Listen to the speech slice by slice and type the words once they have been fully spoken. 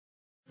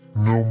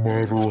No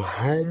matter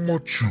how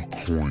much you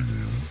clean,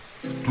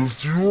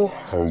 does your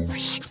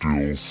house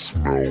still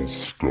smell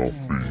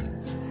stuffy?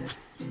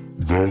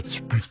 That's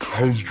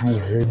because your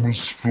home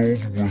is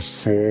filled with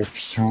soft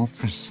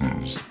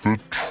surfaces that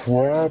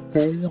trap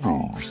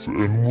odors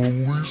and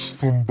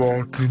release them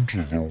back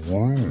into the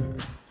room.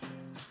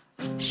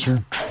 So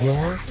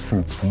try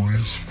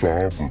Febreze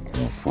Fabric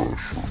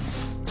Refresher.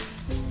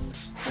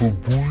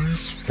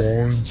 Febreze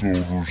finds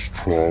odors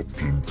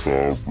trapped in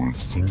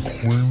fabrics and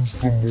cleans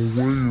them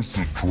away as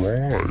it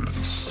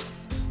dries.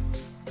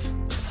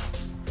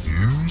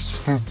 Use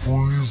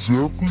Febreze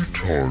every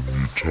time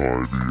you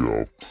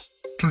tidy up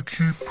to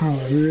keep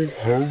your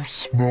whole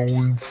house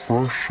smelling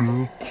fresh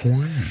air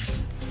clean.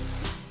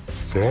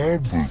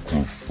 Fabric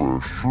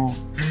Refresher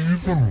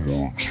even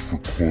works for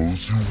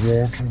clothes you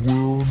want to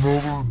wear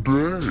another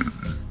day.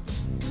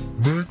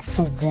 Make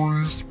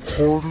Febreze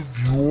part of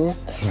your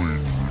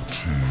clean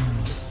routine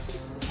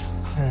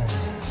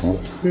for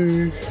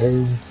whole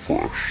home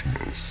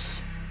freshness.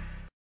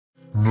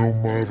 No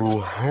matter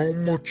how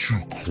much you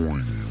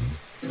clean,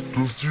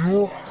 does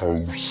your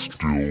house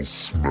still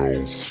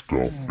smell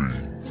stuffy?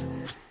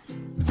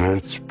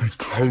 That's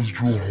because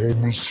your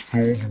home is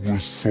filled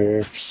with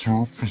soft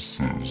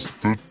surfaces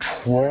that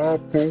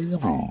trap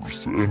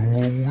odors and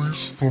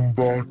release them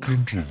back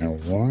into the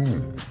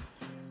room.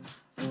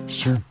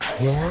 So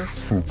try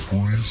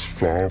Febreze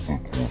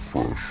Fabric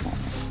Refresher.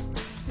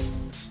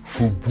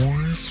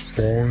 Febreze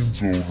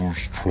finds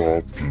odors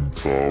trapped in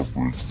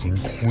fabrics and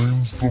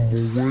cleans them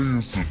away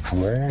as it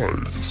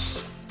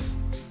dries.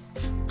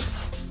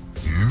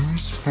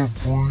 Use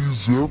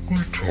Febreze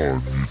every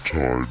time you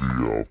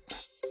tidy up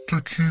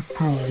to keep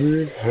your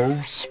whole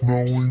house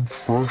smelling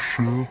fresh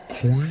air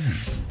clean.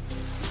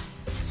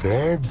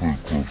 Fabric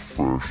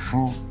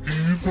Refresher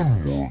even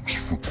works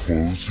for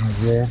clothes you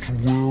want to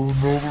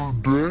wear another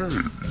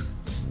day.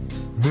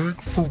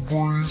 Make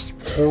Febreze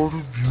part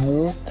of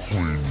your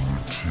clean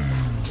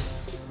routine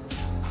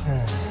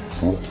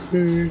for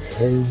whole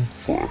home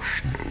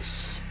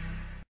freshness.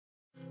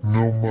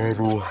 No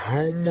matter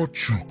how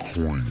much you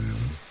clean,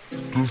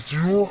 does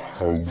your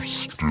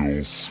house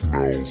still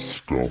smell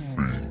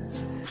stuffy?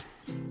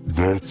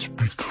 That's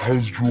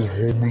because your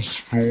home is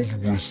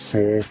filled with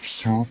soft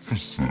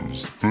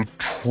surfaces that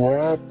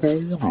trap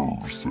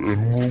odors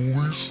and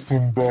release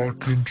them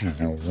back into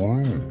the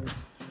room.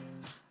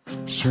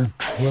 So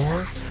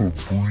try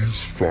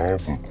Febreze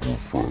Fabric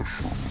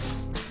Refresher.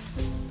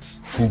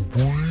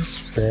 Febreze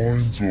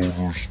finds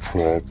odors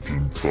trapped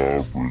in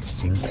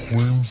fabrics and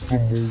cleans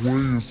them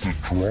away as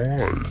it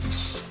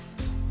dries.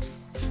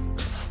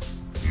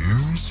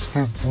 Use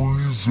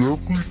Febreze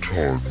every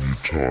time you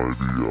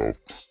tidy up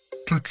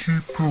to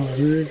keep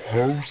your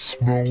whole house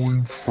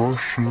smelling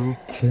fresh air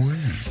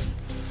clean.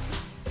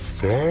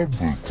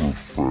 Fabric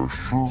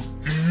Refresher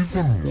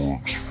even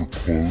works for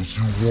clothes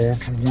you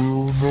want to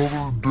wear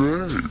another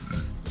day.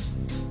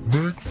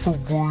 Make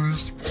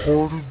Febreze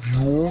part of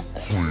your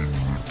clean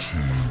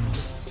routine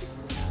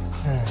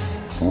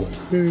for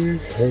whole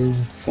home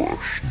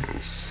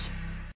freshness.